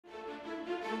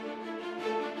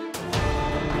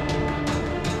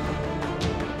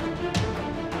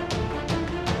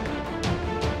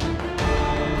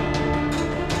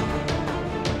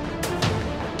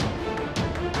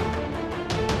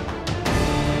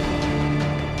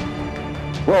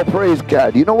Well, praise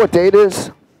God. You know what day it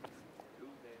is?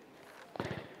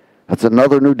 That's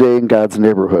another new day in God's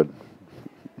neighborhood.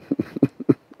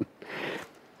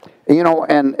 You know,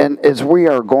 and as we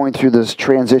are going through this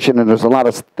transition, and there's a lot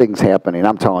of things happening,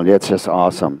 I'm telling you, it's just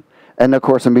awesome. And of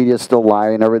course, the media is still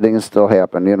lying, everything is still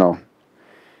happening, you know.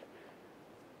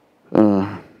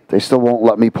 They still won't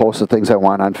let me post the things I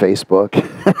want on Facebook.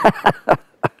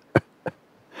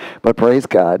 But praise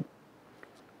God.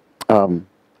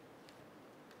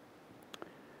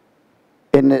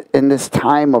 In this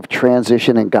time of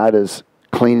transition, and God is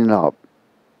cleaning up.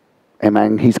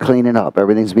 Amen. He's cleaning up.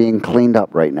 Everything's being cleaned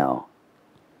up right now.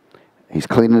 He's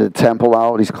cleaning the temple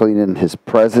out. He's cleaning his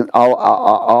presence.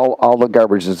 All the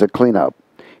garbage is a cleanup.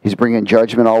 He's bringing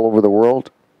judgment all over the world.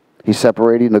 He's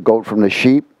separating the goat from the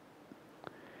sheep,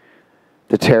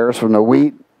 the tares from the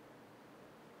wheat,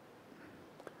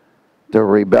 the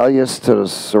rebellious to the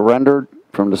surrendered,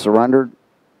 from the surrendered.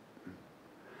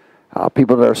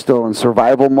 People that are still in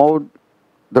survival mode,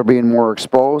 they're being more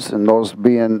exposed, and those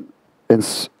being in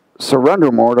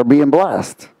surrender mode are being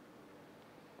blessed.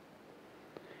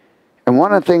 And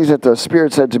one of the things that the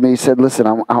Spirit said to me, he said, listen,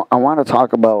 I want to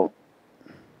talk about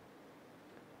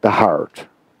the heart.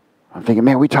 I'm thinking,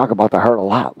 man, we talk about the heart a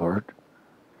lot, Lord.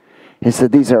 He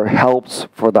said, these are helps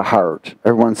for the heart.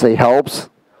 Everyone say helps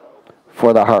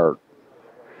for the heart.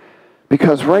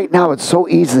 Because right now it's so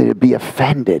easy to be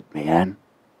offended, man.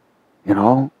 You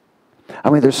know? I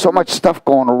mean, there's so much stuff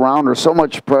going around. There's so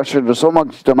much pressure. There's so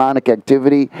much demonic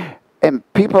activity. And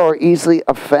people are easily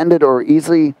offended or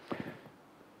easily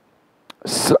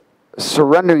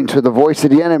surrendering to the voice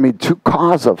of the enemy to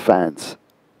cause offense.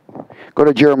 Go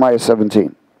to Jeremiah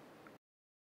 17.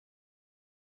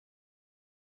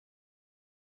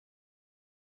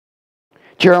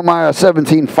 Jeremiah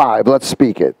 17:5. Let's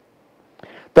speak it.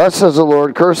 Thus says the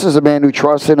Lord, curses a man who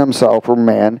trusts in himself or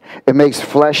man, and makes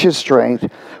flesh his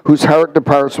strength, whose heart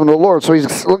departs from the Lord. So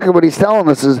look at what he's telling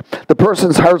us is the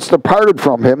person's heart's departed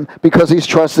from him because he's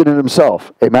trusted in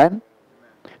himself. Amen?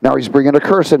 Now he's bringing a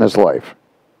curse in his life.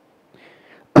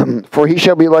 For he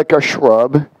shall be like a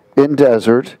shrub in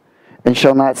desert, and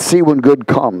shall not see when good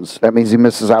comes. That means he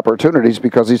misses opportunities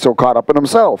because he's so caught up in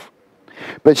himself.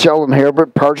 But shall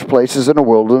inherit parched places in the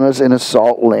wilderness, in a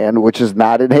salt land which is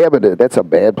not inhabited. That's a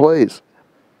bad place.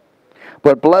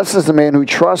 But blessed is the man who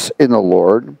trusts in the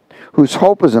Lord, whose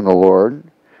hope is in the Lord.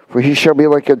 For he shall be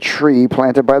like a tree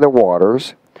planted by the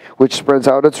waters, which spreads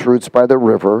out its roots by the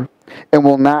river, and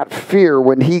will not fear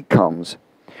when heat comes.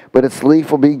 But its leaf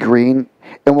will be green,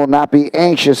 and will not be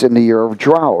anxious in the year of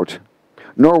drought,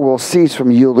 nor will cease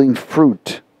from yielding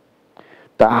fruit.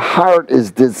 The heart is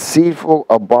deceitful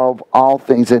above all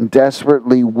things and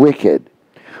desperately wicked.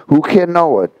 Who can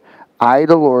know it? I,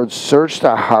 the Lord, search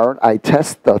the heart. I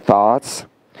test the thoughts,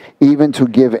 even to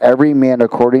give every man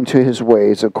according to his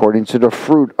ways, according to the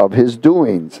fruit of his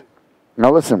doings.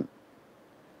 Now listen.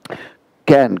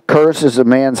 Again, curse is a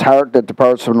man's heart that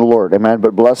departs from the Lord. Amen.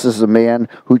 But blessed is the man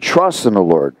who trusts in the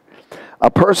Lord.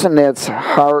 A person that's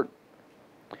heart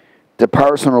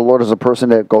departs from the Lord is a person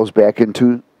that goes back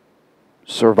into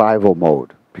survival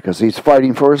mode because he's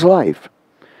fighting for his life.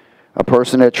 A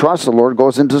person that trusts the Lord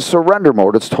goes into surrender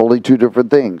mode. It's totally two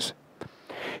different things.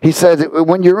 He says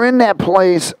when you're in that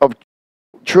place of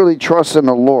truly trust in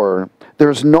the Lord,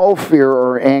 there's no fear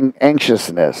or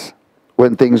anxiousness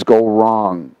when things go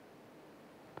wrong.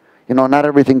 You know, not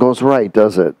everything goes right,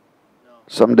 does it? No.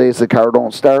 Some days the car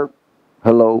don't start.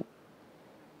 Hello.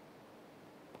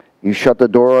 You shut the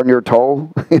door on your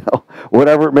toe, you know,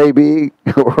 whatever it may be,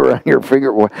 or on your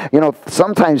finger. You know,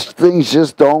 sometimes things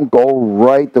just don't go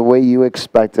right the way you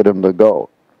expected them to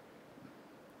go.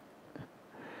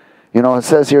 You know, it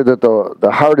says here that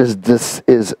the heart is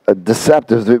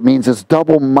deceptive. It means it's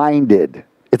double-minded.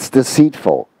 It's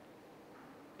deceitful.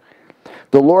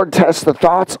 The Lord tests the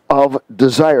thoughts of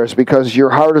desires because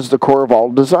your heart is the core of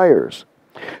all desires.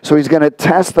 So he's going to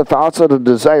test the thoughts of the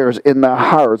desires in the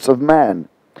hearts of men.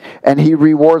 And he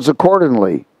rewards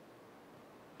accordingly.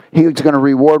 He's going to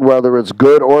reward whether it's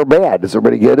good or bad. Does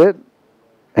everybody get it?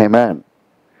 Amen.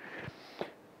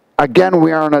 Again,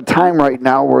 we are in a time right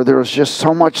now where there's just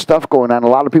so much stuff going on. A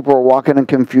lot of people are walking in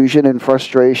confusion and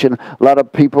frustration. A lot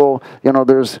of people, you know,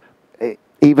 there's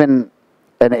even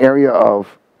an area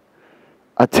of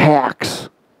attacks.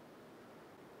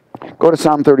 Go to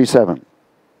Psalm 37.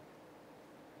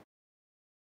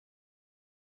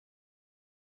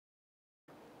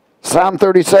 Psalm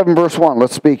 37, verse 1.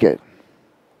 Let's speak it.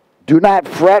 Do not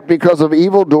fret because of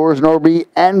evildoers, nor be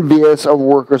envious of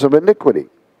workers of iniquity.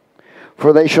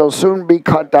 For they shall soon be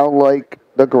cut down like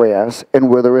the grass, and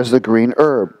wither as the green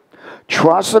herb.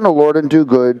 Trust in the Lord and do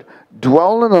good.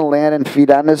 Dwell in the land and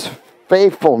feed on his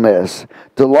faithfulness.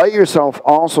 Delight yourself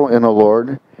also in the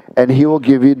Lord, and he will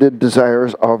give you the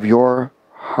desires of your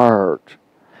heart.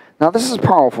 Now this is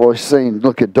powerful. He's saying,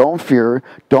 look, don't fear,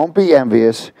 don't be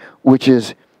envious, which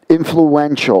is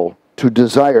influential to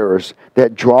desires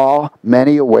that draw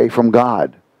many away from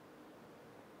God.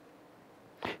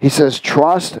 He says,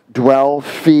 trust, dwell,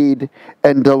 feed,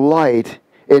 and delight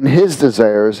in his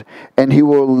desires, and he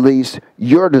will release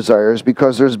your desires,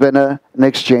 because there's been an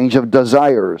exchange of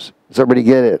desires. Does everybody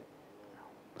get it?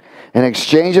 An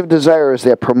exchange of desires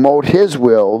that promote his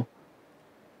will,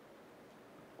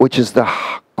 which is the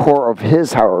core of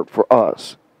his heart for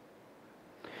us.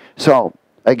 So,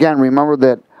 again, remember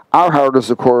that our heart is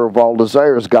the core of all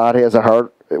desires. God has a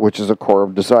heart which is a core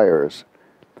of desires.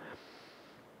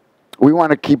 We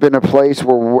want to keep in a place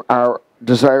where our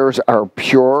desires are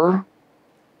pure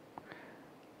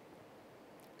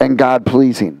and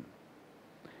God-pleasing.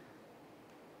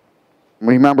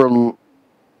 Remember,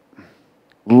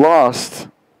 lust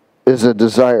is a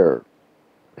desire.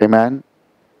 Amen?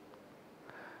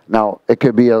 Now, it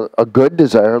could be a good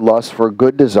desire, lust for a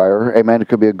good desire. Amen? It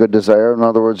could be a good desire. In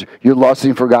other words, you're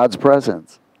lusting for God's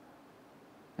presence.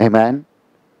 Amen?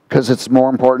 Because it's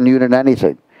more important to you than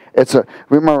anything.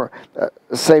 Remember,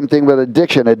 same thing with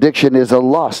addiction. Addiction is a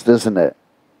lust, isn't it?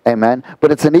 Amen?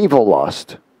 But it's an evil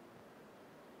lust.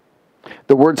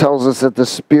 The word tells us that the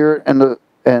spirit and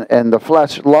the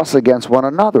flesh lust against one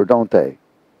another, don't they?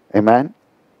 Amen?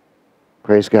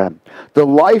 Praise God. The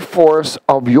life force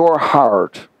of your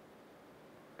heart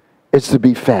is to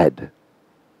be fed.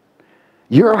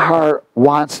 Your heart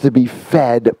wants to be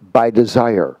fed by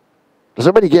desire. Does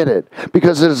everybody get it?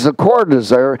 Because it is a core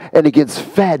desire, and it gets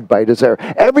fed by desire.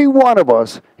 Every one of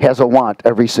us has a want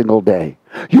every single day.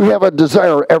 You have a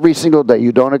desire every single day.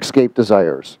 You don't escape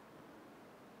desires.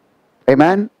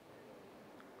 Amen?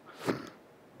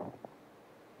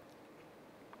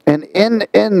 And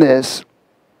in this,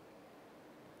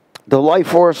 the life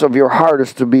force of your heart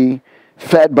is to be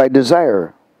fed by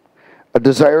desire.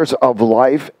 Desires of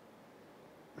life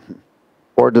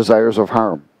or desires of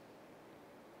harm.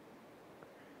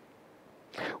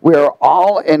 We are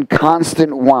all in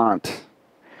constant want.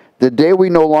 The day we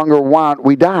no longer want,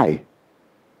 we die.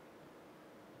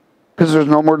 Because there's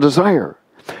no more desire.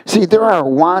 See, there are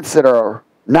wants that are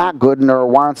not good and there are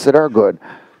wants that are good.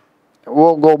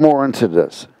 We'll go more into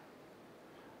this.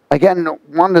 Again,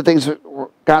 one of the things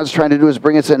God's trying to do is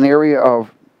bring us an area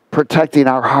of protecting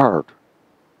our heart,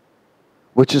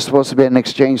 which is supposed to be an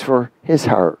exchange for his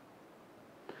heart.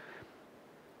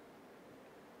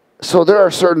 So there are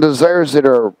certain desires that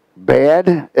are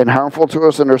bad and harmful to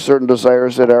us, and there are certain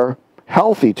desires that are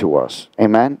healthy to us.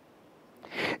 Amen?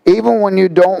 Even when you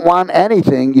don't want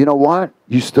anything, you know what?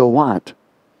 You still want.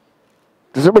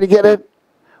 Does everybody get it?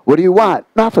 What do you want?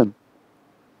 Nothing.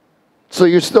 So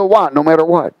you still want no matter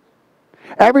what.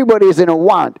 Everybody is in a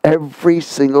want every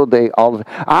single day.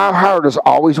 Our heart is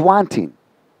always wanting.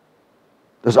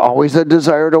 There's always a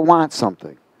desire to want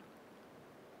something.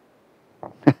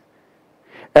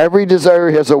 Every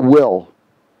desire has a will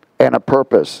and a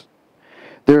purpose.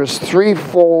 There's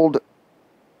threefold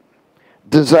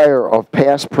desire of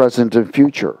past, present, and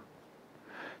future.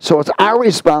 So it's our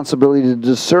responsibility to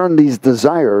discern these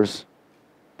desires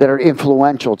that are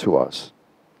influential to us,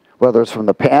 whether it's from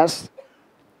the past,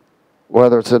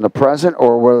 whether it's in the present,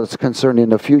 or whether it's concerning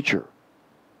the future.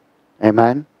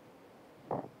 Amen?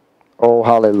 Oh,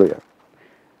 hallelujah.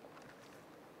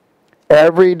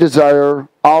 Every desire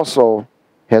also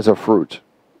has a fruit.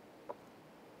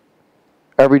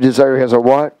 Every desire has a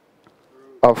what?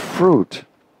 A fruit.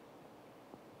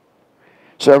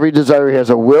 So every desire has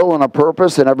a will and a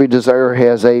purpose, and every desire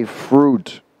has a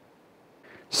fruit.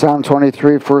 Psalm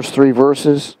 23, first 3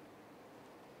 verses.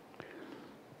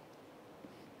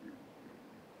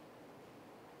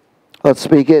 Let's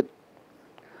speak it.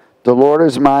 The Lord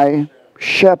is my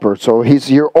shepherd. So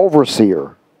he's your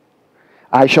overseer.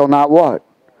 I shall not what?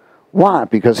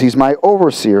 Want, because he's my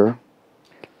overseer.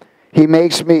 He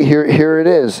makes me, here it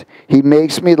is. He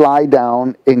makes me lie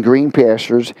down in green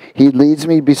pastures. He leads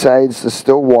me beside the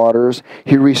still waters.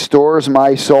 He restores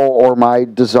my soul, or my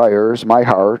desires, my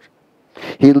heart.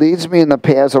 He leads me in the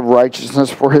paths of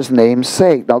righteousness for his name's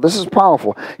sake. Now this is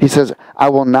powerful. He says, I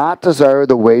will not desire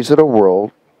the ways of the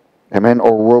world, amen,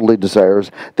 or worldly desires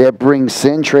that bring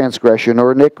sin, transgression,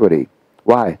 or iniquity.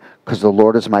 Why? Because the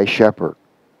Lord is my shepherd.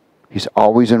 He's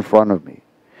always in front of me.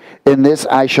 In this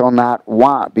I shall not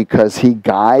want, because he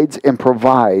guides and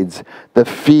provides the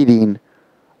feeding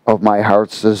of my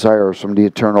heart's desires from the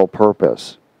eternal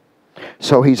purpose.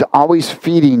 So he's always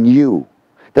feeding you.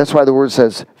 That's why the word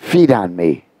says, feed on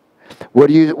me. What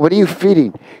are you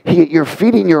feeding? You're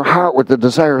feeding your heart with the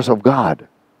desires of God.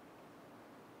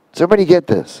 Does everybody get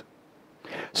this?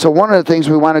 So one of the things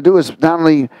we want to do is not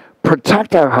only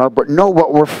protect our heart, but know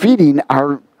what we're feeding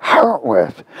our heart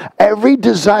with. Every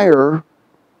desire,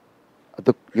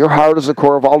 your heart is the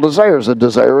core of all desires. A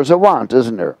desire is a want,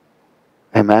 isn't there?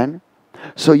 Amen?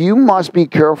 So you must be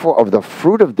careful of the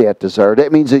fruit of that desire.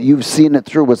 That means that you've seen it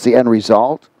through. What's the end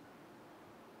result?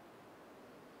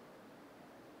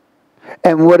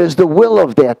 And what is the will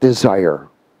of that desire?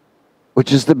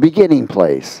 Which is the beginning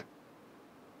place.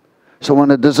 So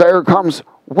when a desire comes,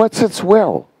 what's its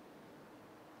will?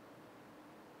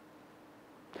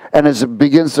 And as it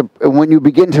begins to, when you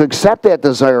begin to accept that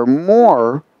desire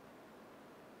more,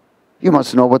 you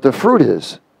must know what the fruit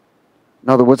is. In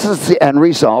other words, what's the end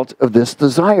result of this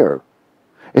desire?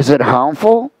 Is it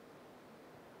harmful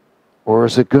or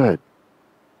is it good?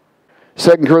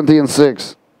 2 Corinthians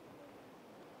 6.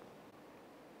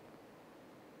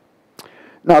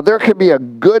 Now, there could be a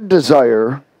good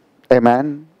desire,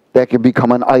 amen, that can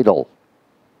become an idol.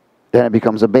 Then it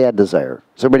becomes a bad desire.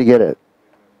 Does everybody get it?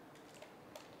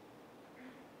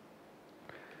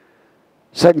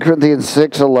 2 Corinthians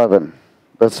 6:11.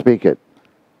 Let's speak it.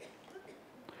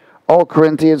 O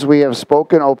Corinthians, we have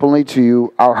spoken openly to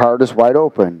you. Our heart is wide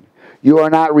open. You are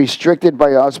not restricted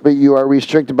by us, but you are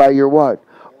restricted by your what?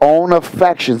 Own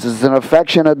affections. Is an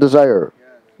affection a desire?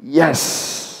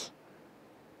 Yes.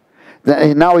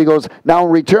 And now he goes, now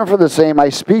in return for the same, I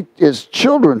speak as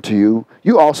children to you.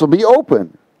 You also be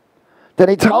open. Then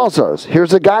he tells us,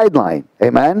 here's a guideline.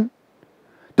 Amen?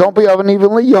 Don't be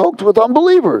unevenly yoked with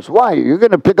unbelievers. Why? You're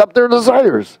going to pick up their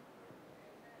desires.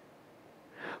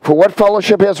 For what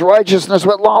fellowship has righteousness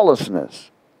with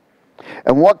lawlessness?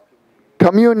 And what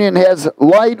communion has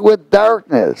light with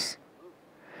darkness?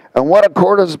 And what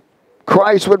accord is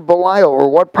Christ with Belial? Or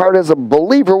what part has a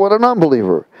believer with an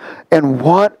unbeliever? And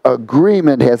what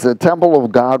agreement has the temple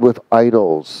of God with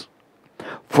idols?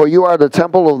 For you are the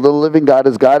temple of the living God,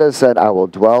 as God has said, I will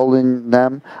dwell in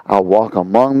them, I'll walk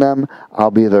among them,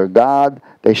 I'll be their God,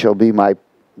 they shall be my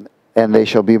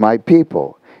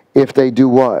people. If they do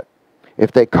what?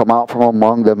 If they come out from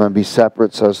among them and be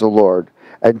separate, says the Lord,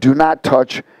 and do not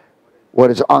touch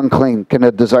what is unclean. Can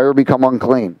a desire become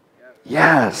unclean?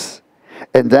 Yes.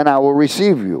 And then I will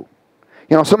receive you.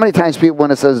 You know, so many times people,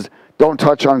 when it says, don't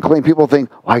touch unclean, people think,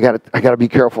 oh, I got to be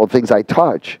careful of things I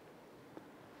touch.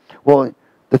 Well,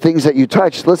 the things that you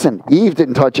touch, listen, Eve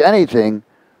didn't touch anything,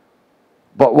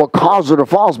 but what caused her to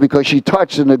fall is because she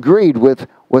touched and agreed with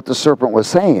what the serpent was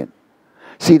saying.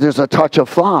 See, there's a touch of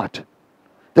thought.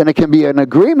 Then it can be an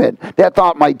agreement. That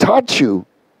thought might touch you.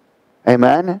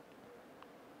 Amen?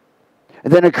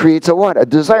 And then it creates a what? A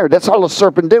desire. That's all the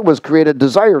serpent did, was create a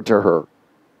desire to her.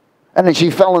 And then she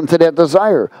fell into that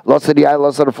desire. Lust of the eye,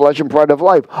 lust of the flesh, and pride of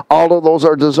life. All of those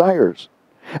are desires.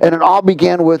 And it all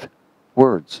began with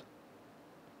words.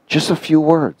 Just a few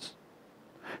words.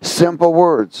 Simple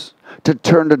words to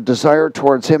turn the desire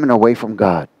towards him and away from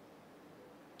God.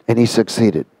 And he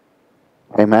succeeded.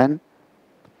 Amen?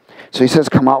 So he says,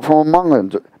 come out from among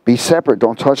them. Be separate.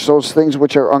 Don't touch those things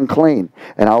which are unclean.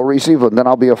 And I'll receive them. Then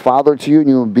I'll be a father to you, and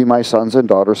you will be my sons and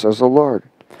daughters, says the Lord.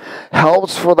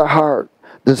 Helps for the heart.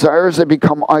 Desires that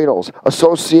become idols.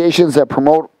 Associations that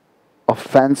promote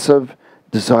offensive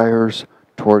desires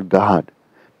toward God.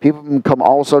 People become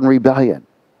all of a sudden rebellion.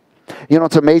 You know,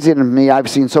 it's amazing to me. I've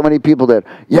seen so many people that,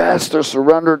 yes, they're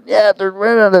surrendered. Yeah, they're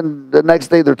ready. And the next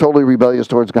day they're totally rebellious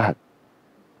towards God.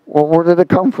 Well, where did it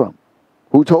come from?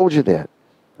 Who told you that?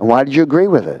 And why did you agree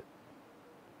with it?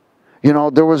 You know,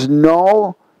 there was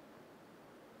nothing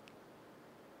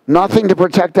to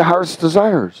protect the heart's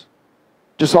desires.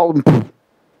 Just all of them.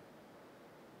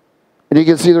 And you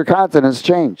can see their countenance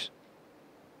change.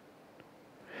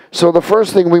 So the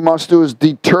first thing we must do is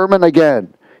determine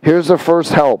again. Here's the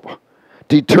first help.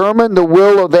 Determine the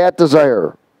will of that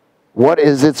desire. What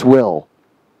is its will?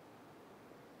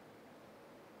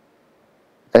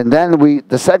 And then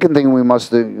the second thing we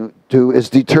must do is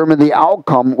determine the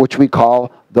outcome, which we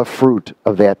call the fruit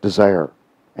of that desire.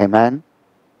 Amen?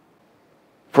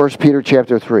 1 Peter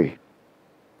chapter 3.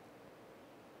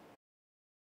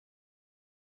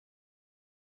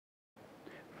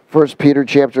 First Peter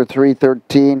chapter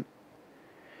 3:13.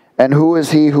 And who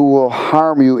is he who will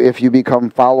harm you if you become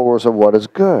followers of what is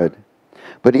good?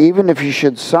 But even if you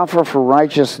should suffer for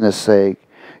righteousness' sake,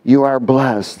 you are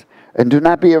blessed. And do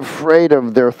not be afraid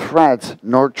of their threats,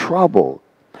 nor trouble.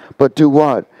 But do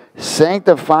what?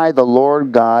 Sanctify the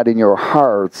Lord God in your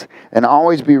hearts, and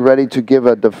always be ready to give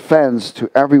a defense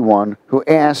to everyone who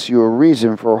asks you a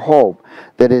reason for hope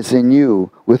that is in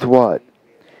you with what?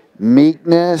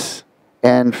 meekness,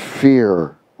 and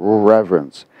fear,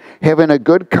 reverence. Having a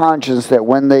good conscience, that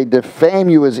when they defame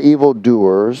you as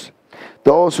evildoers,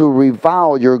 those who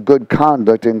revile your good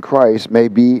conduct in Christ may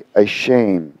be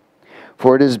ashamed.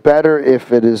 For it is better,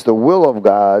 if it is the will of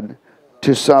God,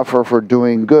 to suffer for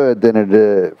doing good than it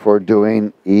is for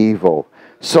doing evil.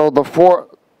 So the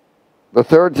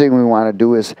third thing we want to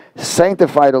do is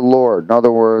sanctify the Lord. In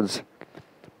other words,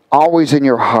 always in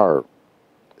your heart.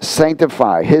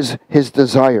 Sanctify His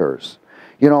desires.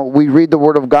 You know, we read the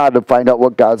Word of God to find out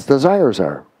what God's desires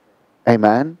are.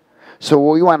 Amen? So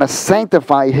we want to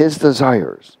sanctify His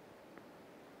desires.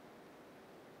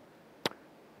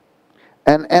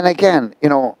 And again, you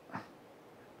know,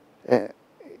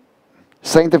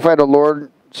 sanctify the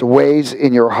Lord's ways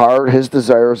in your heart, His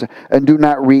desires, and do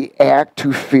not react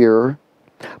to fear,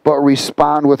 but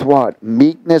respond with what?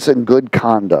 Meekness and good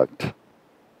conduct.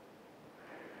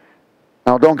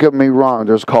 Now, don't get me wrong,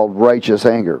 there's called righteous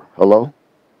anger. Hello?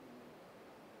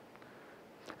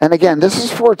 And again, this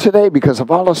is for today because of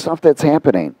all the stuff that's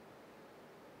happening.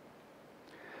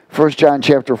 1 John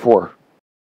chapter 4.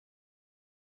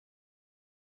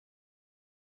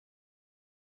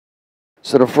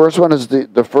 So the first one is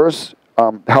the first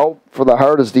help for the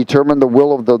heart is determine the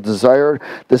will of the desire.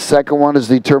 The second one is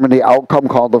determine the outcome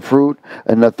called the fruit.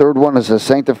 And the third one is to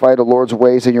sanctify the Lord's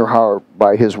ways in your heart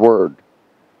by His word.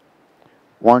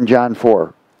 1 John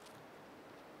 4.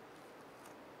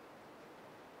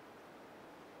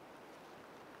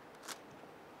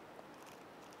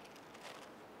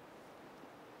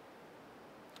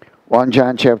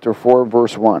 John chapter 4,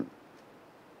 verse 1.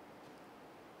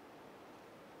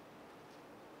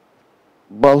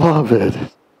 Beloved,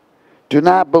 do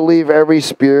not believe every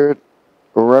spirit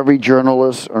or every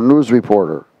journalist or news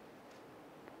reporter,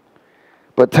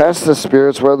 but test the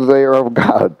spirits whether they are of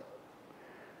God.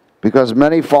 Because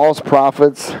many false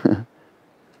prophets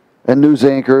and news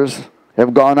anchors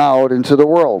have gone out into the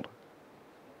world.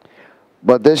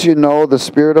 But this you know, the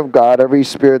Spirit of God, every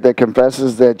spirit that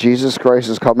confesses that Jesus Christ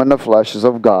has come in the flesh is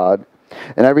of God,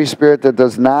 and every spirit that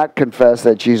does not confess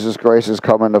that Jesus Christ has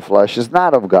come in the flesh is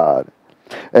not of God.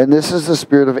 And this is the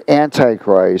spirit of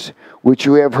Antichrist, which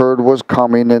you have heard was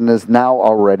coming and is now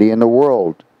already in the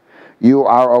world. You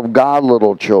are of God,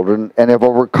 little children, and have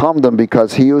overcome them,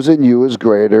 because he who is in you is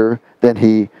greater than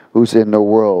he who's in the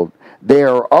world. They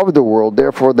are of the world,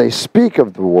 therefore they speak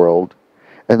of the world,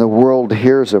 and the world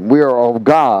hears them. We are of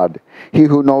God. He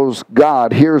who knows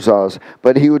God hears us,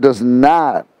 but he who does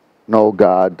not know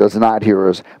God does not hear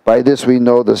us. By this we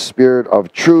know the spirit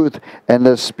of truth and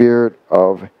the spirit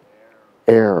of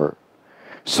error.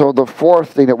 So the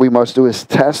fourth thing that we must do is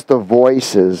test the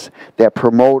voices that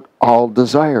promote all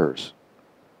desires.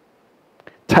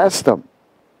 Test them.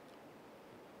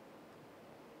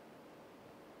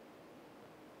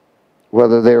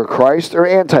 Whether they are Christ or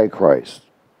Antichrist.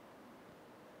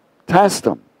 Test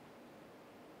them.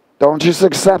 Don't just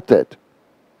accept it.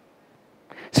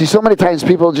 See, so many times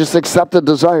people just accept a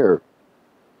desire.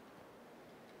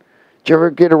 Do you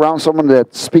ever get around someone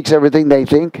that speaks everything they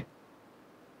think?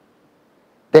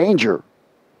 Danger.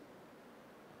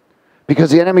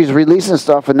 Because the enemy's releasing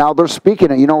stuff and now they're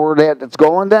speaking it. You know where it's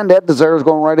going then? That desire is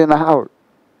going right in the heart.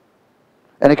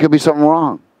 And it could be something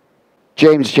wrong.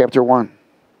 James chapter 1.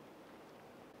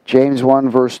 James 1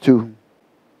 verse 2.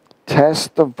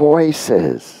 Test the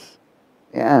voices.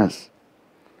 Yes.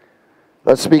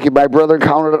 Let's speak it. My brethren,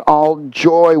 count it all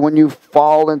joy when you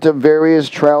fall into various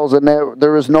trials, and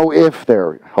there is no if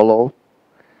there. Hello?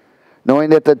 Knowing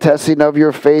that the testing of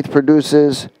your faith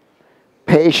produces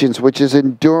patience, which is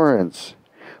endurance.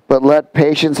 But let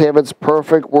patience have its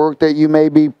perfect work, that you may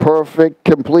be perfect,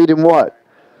 complete in what?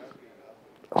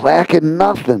 Lacking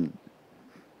nothing.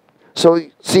 So,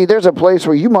 see, there's a place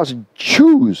where you must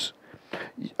choose.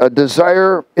 A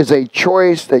desire is a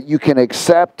choice that you can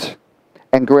accept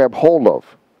and grab hold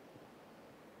of.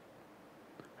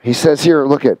 He says here,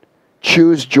 look at,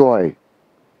 choose joy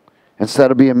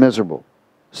instead of being miserable,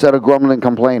 instead of grumbling and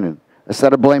complaining,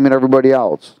 instead of blaming everybody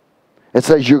else. It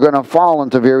says you're going to fall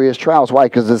into various trials. Why?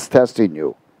 Because it's testing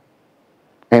you.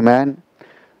 Amen?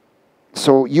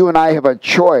 So you and I have a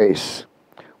choice.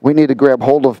 We need to grab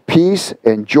hold of peace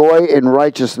and joy and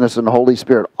righteousness and the Holy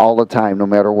Spirit all the time, no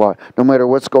matter what, no matter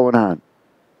what's going on.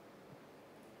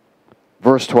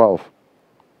 Verse 12.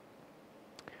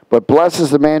 But blessed is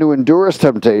the man who endures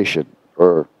temptation,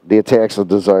 or the attacks of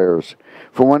desires.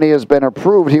 For when he has been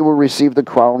approved, he will receive the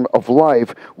crown of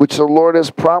life, which the Lord has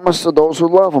promised to those who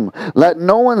love him. Let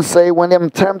no one say, when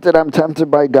I'm tempted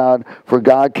by God, for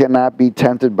God cannot be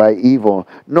tempted by evil,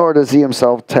 nor does he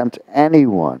himself tempt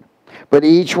anyone. But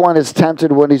each one is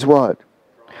tempted when he's what?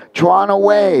 Drawn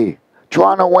away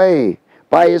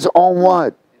by his own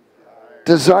what?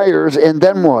 Desires, and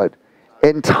then what?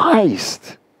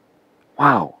 Enticed.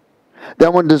 Wow.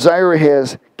 Then when desire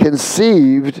has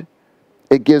conceived,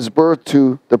 it gives birth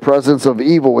to the presence of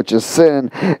evil, which is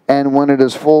sin, and when it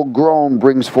is full grown,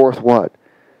 brings forth what?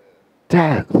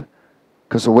 Death.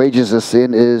 Because the wages of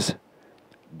sin is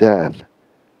death.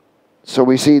 So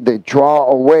we see they draw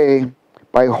away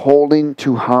by holding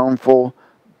to harmful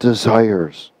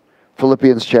desires.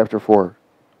 Philippians chapter 4.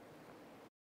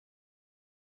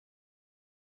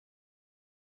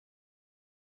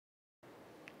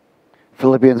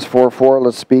 Philippians 4:4,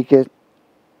 let's speak it.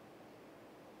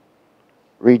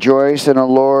 Rejoice in the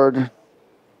Lord.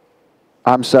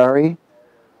 I'm sorry.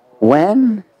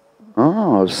 When?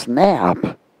 Oh,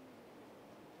 snap.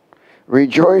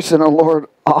 Rejoice in the Lord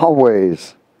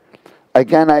always.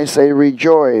 Again I say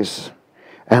rejoice.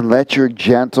 And let your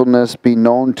gentleness be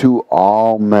known to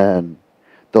all men.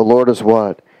 The Lord is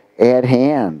what? At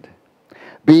hand.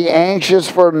 Be anxious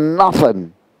for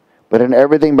nothing, but in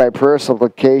everything by prayer,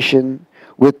 supplication,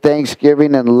 with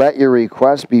thanksgiving, and let your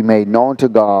requests be made known to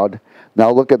God.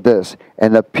 Now look at this.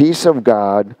 And the peace of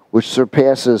God, which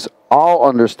surpasses all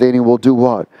understanding, will do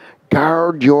what?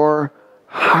 Guard your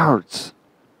hearts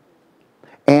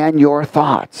and your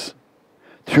thoughts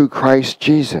through Christ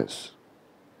Jesus.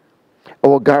 It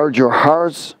will guard your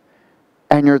hearts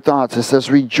and your thoughts. It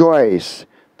says rejoice.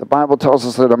 The Bible tells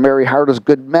us that a merry heart is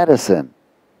good medicine.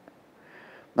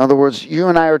 In other words, you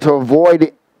and I are to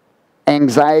avoid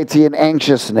anxiety and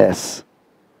anxiousness.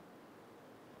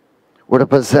 We're to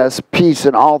possess peace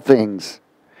in all things.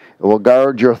 It will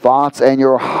guard your thoughts and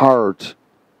your heart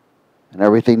and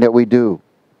everything that we do.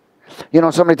 You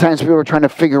know, so many times people are trying to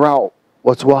figure out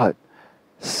what's what?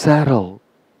 Settle.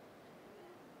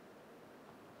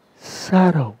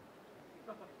 Settle.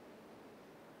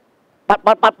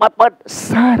 But,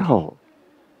 settle.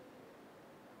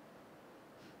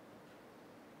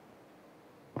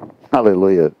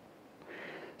 Hallelujah.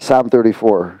 Psalm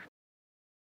 34.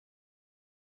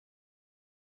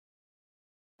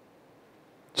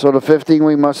 So the fifth thing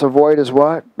we must avoid is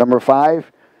what? Number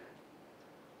 5.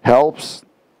 Helps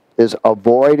is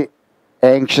avoid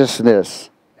anxiousness.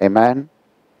 Amen?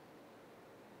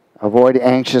 Avoid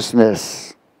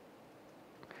anxiousness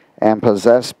and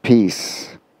possess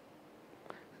peace.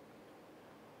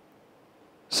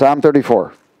 Psalm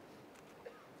 34.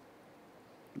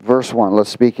 Verse 1. Let's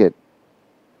speak it.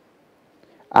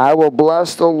 I will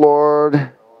bless the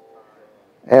Lord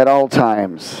at all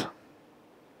times.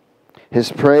 His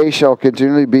praise shall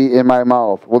continually be in my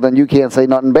mouth. Well, then you can't say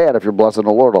nothing bad if you're blessing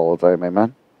the Lord all the time.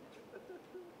 Amen?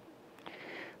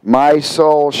 My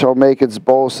soul shall make its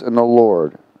boast in the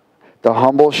Lord. The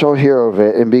humble shall hear of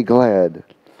it and be glad.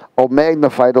 O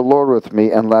magnify the Lord with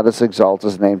me, and let us exalt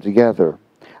his name together.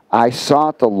 I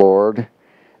sought the Lord,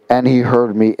 and he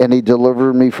heard me, and he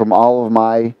delivered me from all of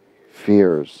my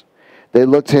fears. They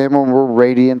looked to him and were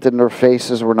radiant, and their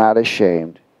faces were not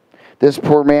ashamed. This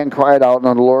poor man cried out,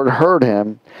 and the Lord heard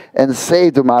him and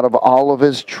saved him out of all of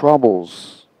his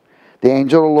troubles. The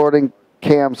angel of the Lord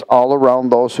encamps all around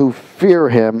those who fear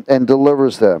him and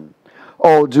delivers them.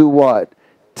 Oh, do what?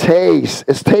 Taste.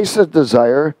 Is taste a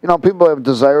desire? You know, people have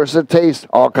desires to taste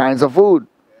all kinds of food.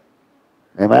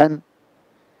 Amen?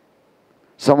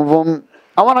 Some of them,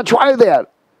 I want to try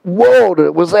that. Whoa,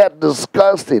 was that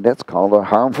disgusting? That's called a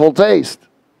harmful taste.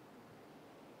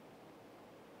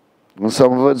 And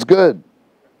some of it's good.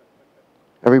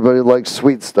 Everybody likes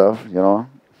sweet stuff, you know.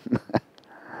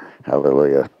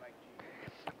 Hallelujah.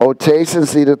 Oh, taste and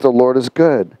see that the Lord is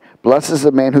good. Blessed is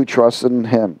the man who trusts in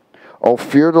him. Oh,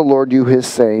 fear the Lord, you his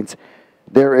saints.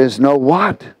 There is no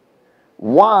what?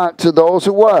 Want to those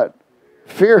who what?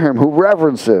 Fear him, who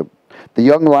reverence him. The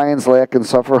young lions lack and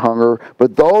suffer hunger,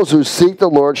 but those who seek the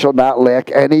Lord shall not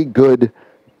lack any good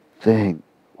thing.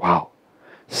 Wow.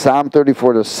 Psalm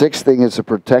 34, the sixth thing is to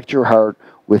protect your heart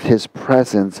with his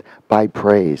presence by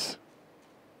praise.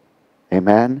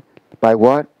 Amen? By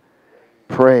what?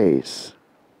 Praise.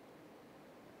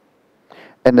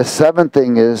 And the seventh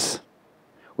thing is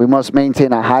we must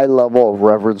maintain a high level of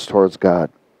reverence towards God.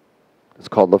 It's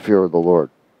called the fear of the Lord.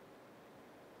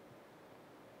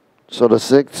 So the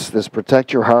sixth is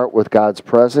protect your heart with God's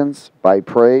presence by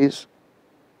praise.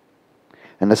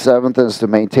 And the seventh is to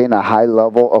maintain a high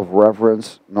level of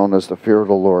reverence known as the fear of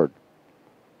the Lord.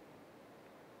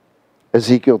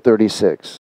 Ezekiel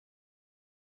 36.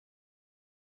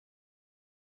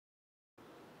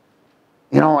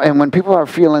 You know, and when people are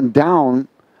feeling down,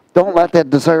 don't let that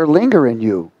desire linger in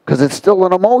you, because it's still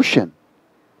an emotion.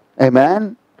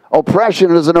 Amen?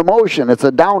 Oppression is an emotion. It's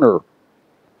a downer.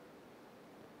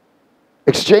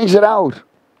 Exchange it out.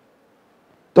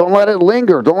 Don't let it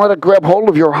linger. Don't let it grab hold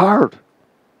of your heart.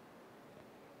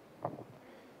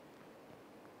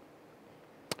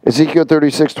 Ezekiel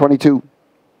 36:22.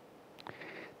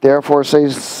 Therefore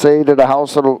say to the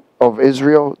house of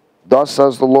Israel, thus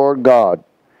says the Lord God,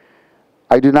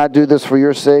 I do not do this for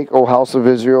your sake, O house of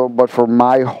Israel, but for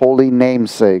my holy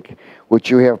name's sake, which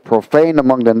you have profaned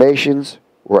among the nations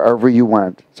wherever you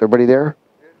went. Is everybody there?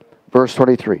 Verse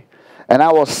 23. And I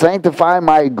will sanctify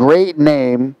my great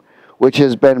name, which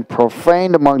has been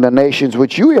profaned among the nations,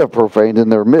 which you have profaned in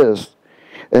their midst.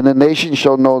 And the nations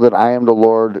shall know that I am the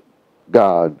Lord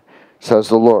God, says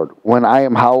the Lord, when I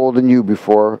am hallowed in you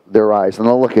before their eyes. And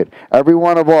now look at every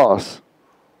one of us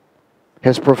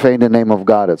has profaned the name of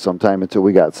God at some time until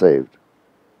we got saved.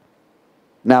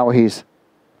 Now he's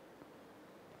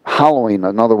hallowing,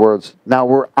 in other words, now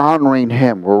we're honoring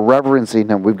him, we're reverencing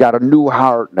him. We've got a new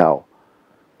heart now.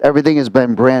 Everything has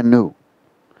been brand new.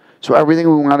 So everything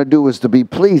we want to do is to be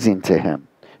pleasing to him.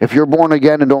 If you're born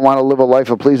again and don't want to live a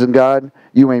life of pleasing God,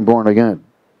 you ain't born again.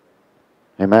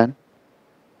 Amen?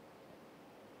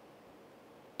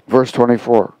 Verse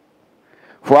 24.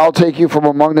 For I'll take you from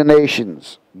among the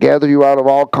nations, gather you out of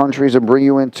all countries, and bring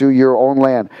you into your own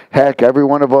land. Heck, every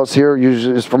one of us here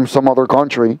is from some other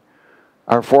country.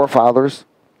 Our forefathers.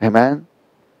 Amen?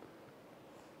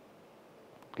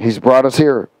 He's brought us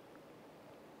here.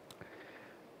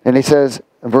 And he says,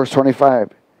 in verse 25,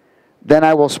 then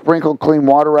I will sprinkle clean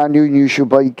water on you, and you shall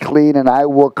be clean, and I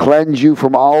will cleanse you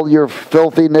from all your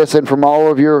filthiness and from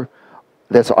all of your,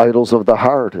 that's idols of the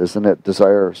heart, isn't it?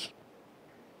 Desires.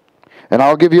 And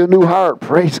I'll give you a new heart,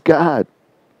 praise God,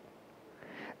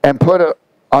 and put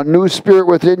a new spirit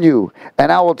within you.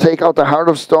 And I will take out the heart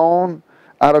of stone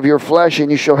out of your flesh,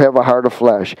 and you shall have a heart of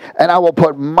flesh. And I will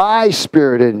put my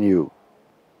spirit in you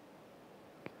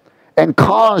and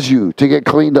cause you to get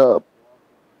cleaned up.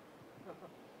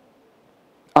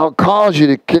 I'll cause you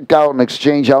to kick out and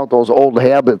exchange out those old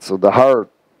habits of the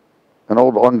heart and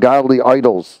old ungodly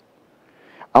idols.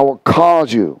 I will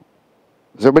cause you,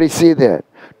 does everybody see that?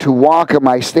 To walk in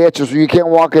my statutes. You can't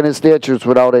walk in his statutes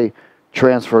without a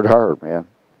transferred heart, man.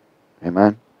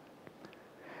 Amen?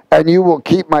 And you will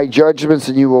keep my judgments,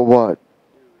 and you will what?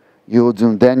 You will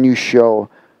do. Then you shall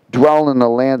dwell in the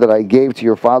land that I gave to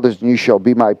your fathers, and you shall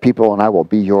be my people, and I will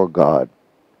be your God.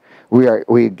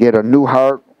 We get a new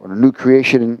heart, a new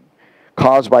creation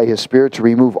caused by his Spirit to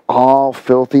remove all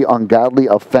filthy, ungodly,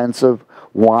 offensive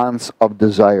wants of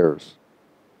desires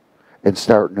and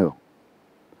start new.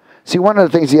 See, one of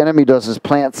the things the enemy does is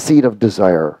plant seed of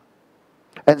desire.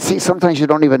 And see, sometimes you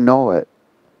don't even know it.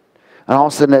 And all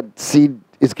of a sudden that seed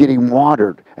is getting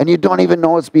watered. And you don't even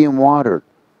know it's being watered.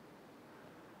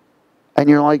 And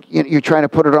you're like, you're trying to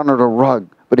put it under the rug.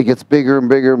 But it gets bigger and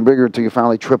bigger and bigger until you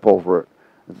finally trip over it.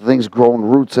 The thing's growing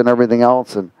roots and everything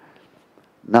else. And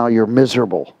now you're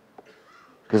miserable.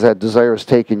 Because that desire is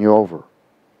taking you over.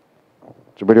 Is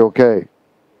everybody okay?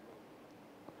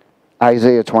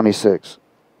 Isaiah 26.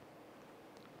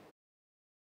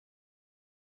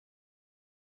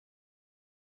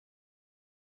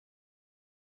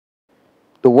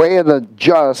 The way of the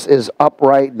just is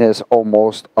uprightness,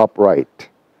 almost upright.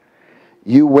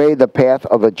 You weigh the path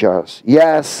of the just.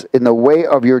 Yes, in the way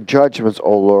of your judgments,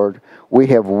 O Lord, we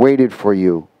have waited for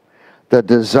you. The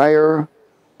desire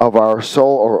of our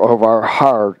soul or of our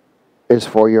heart is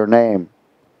for your name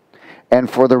and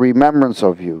for the remembrance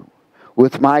of you.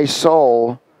 With my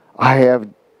soul, I have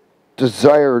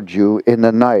desired you in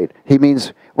the night. He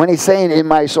means, when he's saying in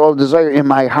my soul desire, in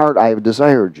my heart I have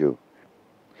desired you.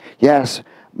 Yes,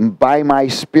 by my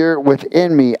spirit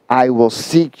within me, I will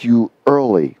seek you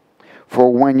early.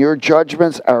 For when your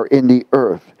judgments are in the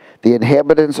earth, the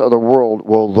inhabitants of the world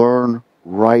will learn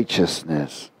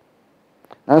righteousness.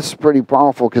 That's pretty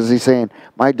powerful because he's saying,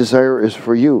 my desire is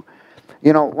for you.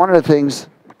 You know, one of the things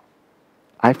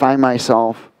I find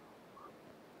myself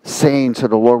saying to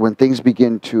the Lord when things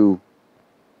begin to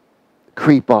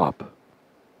creep up,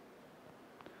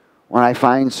 when I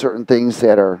find certain things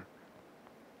that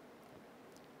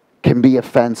can be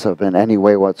offensive in any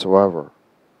way whatsoever.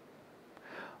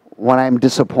 When I'm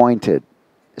disappointed,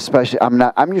 especially,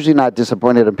 I'm usually not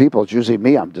disappointed in people, it's usually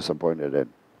me I'm disappointed in.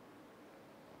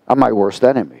 I'm my worst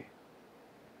enemy.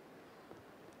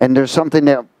 And there's something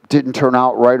that didn't turn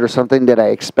out right or something that I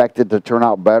expected to turn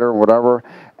out better or whatever,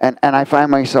 and I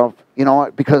find myself, you know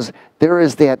what, because there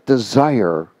is that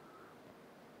desire.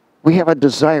 We have a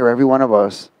desire, every one of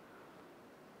us,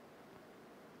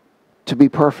 to be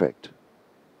perfect.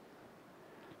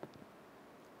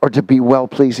 Or to be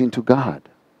well-pleasing to God.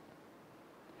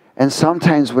 And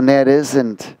sometimes when that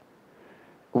isn't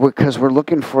because we're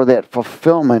looking for that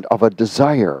fulfillment of a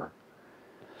desire.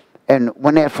 And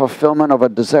when that fulfillment of a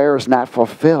desire is not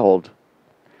fulfilled,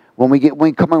 when we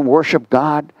come and worship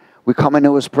God, we come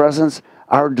into His presence,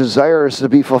 our desire is to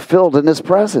be fulfilled in His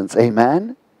presence.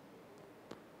 Amen?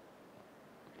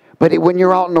 But when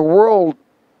you're out in the world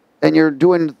and you're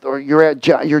doing, or you're at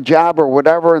your job or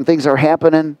whatever, and things are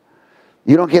happening,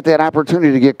 you don't get that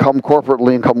opportunity to come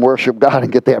corporately and come worship God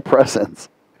and get that presence.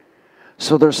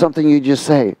 So there's something you just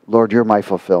say, Lord, you're my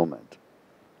fulfillment.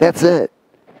 That's it.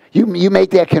 You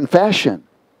make that confession.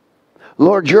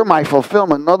 Lord, you're my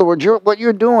fulfillment. In other words, what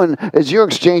you're doing is you're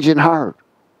exchanging heart.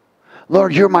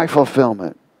 Lord, you're my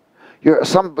fulfillment. You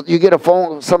get a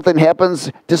phone, something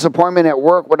happens, disappointment at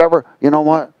work, whatever. You know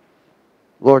what?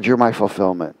 Lord, you're my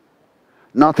fulfillment.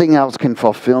 Nothing else can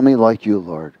fulfill me like you,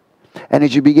 Lord. And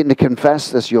as you begin to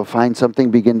confess this, you'll find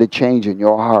something begin to change in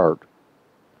your heart.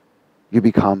 You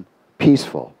become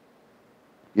peaceful.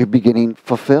 You're beginning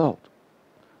fulfilled.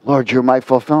 Lord, you're my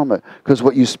fulfillment. Because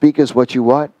what you speak is what you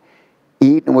what?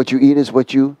 Eat, and what you eat is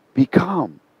what you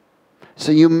become.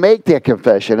 So you make that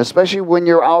confession, especially when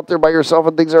you're out there by yourself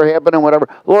and things are happening, whatever.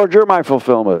 Lord, you're my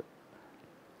fulfillment.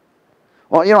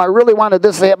 Well, I really wanted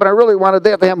this to happen. I really wanted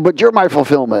that to happen, but you're my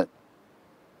fulfillment.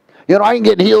 I ain't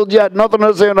getting healed yet. Nothing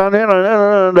is saying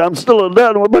I'm still in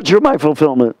that, but you're my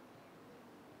fulfillment.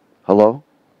 Hello?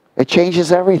 It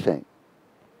changes everything.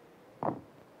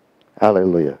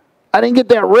 Hallelujah. I didn't get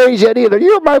that raise yet either.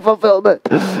 You're my fulfillment.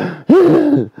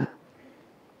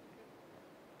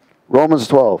 Romans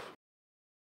 12,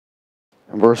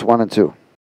 and verse 1 and 2.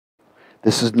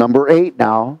 This is number 8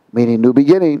 now, meaning new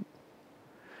beginning.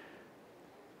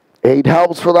 8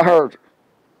 helps for the heart.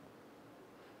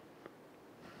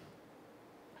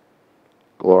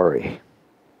 Glory.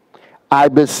 I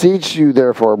beseech you,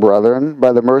 therefore, brethren,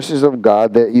 by the mercies of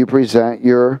God, that you present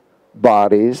your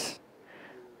bodies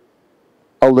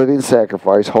a living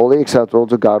sacrifice, wholly acceptable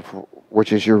to God,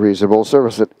 which is your reasonable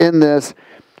service. And in this,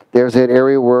 there's that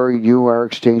area where you are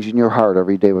exchanging your heart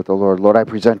every day with the Lord. Lord, I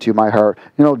present to you my heart.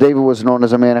 David was known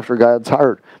as a man after God's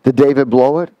heart. Did David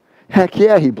blow it? Heck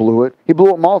yeah, he blew it. He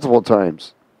blew it multiple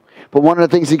times. But one of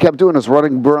the things he kept doing is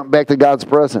running back to God's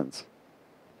presence.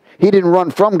 He didn't run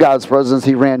from God's presence.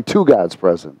 He ran to God's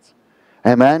presence.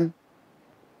 Amen?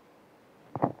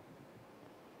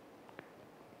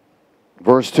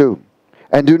 Verse 2.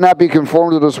 And do not be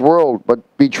conformed to this world,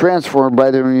 but be transformed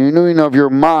by the renewing of your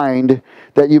mind,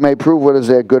 that you may prove what is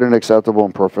that good and acceptable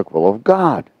and perfect will of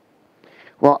God.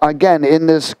 Well, again, in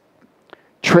this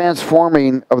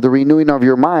transforming of the renewing of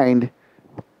your mind,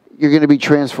 you're going to be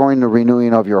transforming the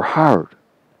renewing of your heart.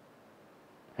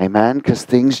 Amen? Because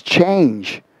things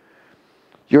change.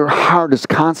 Your heart is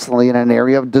constantly in an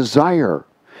area of desire.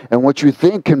 And what you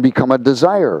think can become a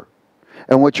desire.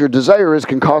 And what your desire is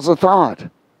can cause a thought.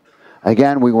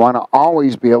 Again, we want to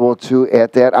always be able to,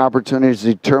 at that opportunity,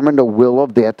 determine the will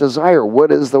of that desire.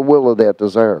 What is the will of that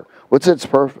desire? What's its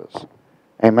purpose?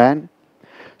 Amen?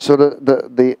 So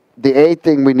the 8th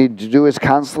thing we need to do is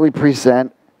constantly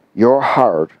present your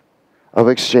heart of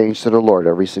exchange to the Lord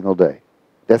every single day.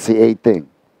 That's the 8th thing.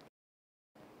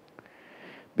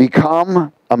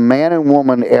 Become a man and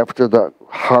woman after the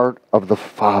heart of the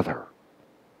Father.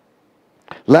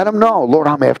 Let him know, Lord,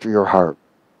 I'm after your heart.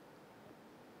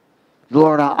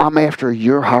 Lord, I'm after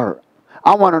your heart.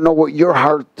 I want to know what your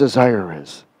heart desire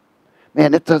is.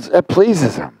 Man, it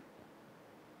pleases him.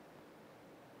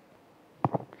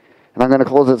 And I'm going to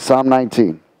close at Psalm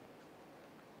 19.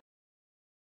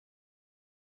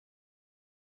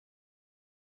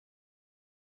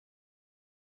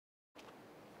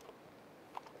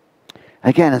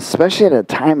 Again, especially at a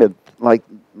time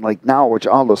like now, which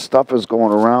all the stuff is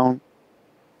going around.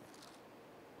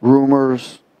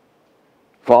 Rumors,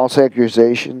 false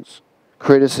accusations,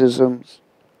 criticisms.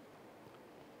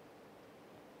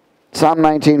 Psalm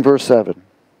 19, verse 7.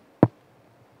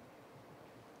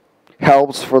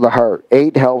 Helps for the heart.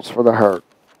 8 helps for the heart.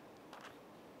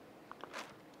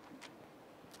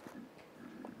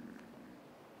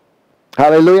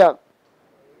 Hallelujah.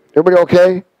 Everybody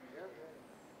okay?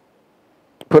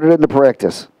 Put it into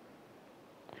practice.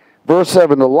 Verse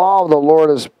 7, the law of the Lord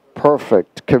is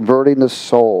perfect, converting the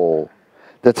soul.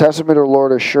 The testimony of the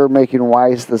Lord is sure, making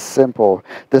wise the simple.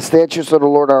 The statutes of the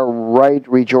Lord are right,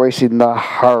 rejoicing the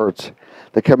heart.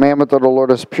 The commandment of the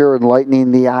Lord is pure,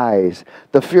 enlightening the eyes.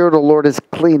 The fear of the Lord is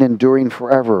clean, enduring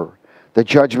forever. The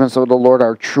judgments of the Lord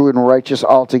are true and righteous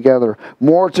altogether.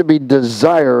 More to be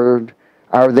desired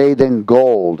are they than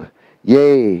gold,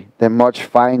 yea, than much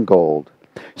fine gold.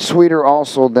 Sweeter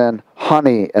also than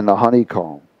honey and the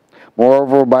honeycomb.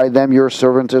 Moreover, by them your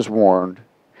servant is warned,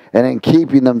 and in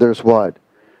keeping them there's what?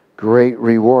 great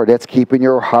reward. That's keeping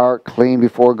your heart clean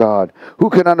before God.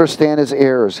 Who can understand his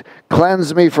errors?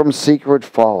 Cleanse me from secret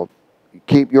fault.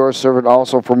 Keep your servant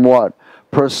also from what?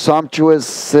 Presumptuous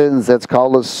sins. That's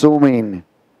called assuming.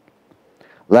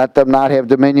 Let them not have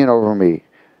dominion over me.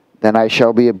 Then I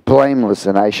shall be blameless,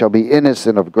 and I shall be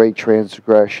innocent of great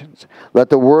transgressions. Let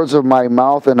the words of my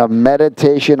mouth and the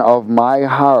meditation of my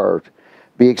heart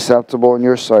be acceptable in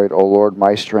your sight, O Lord,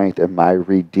 my strength and my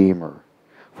Redeemer.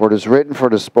 For it is written, for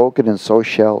it is spoken, and so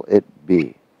shall it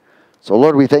be. So,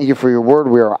 Lord, we thank you for your word.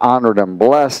 We are honored and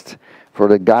blessed for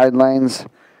the guidelines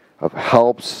of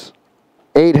helps,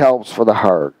 8 helps for the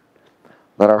heart.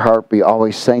 Let our heart be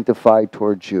always sanctified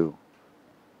towards you,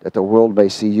 that the world may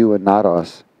see you and not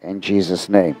us. In Jesus'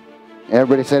 name.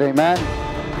 Everybody said amen.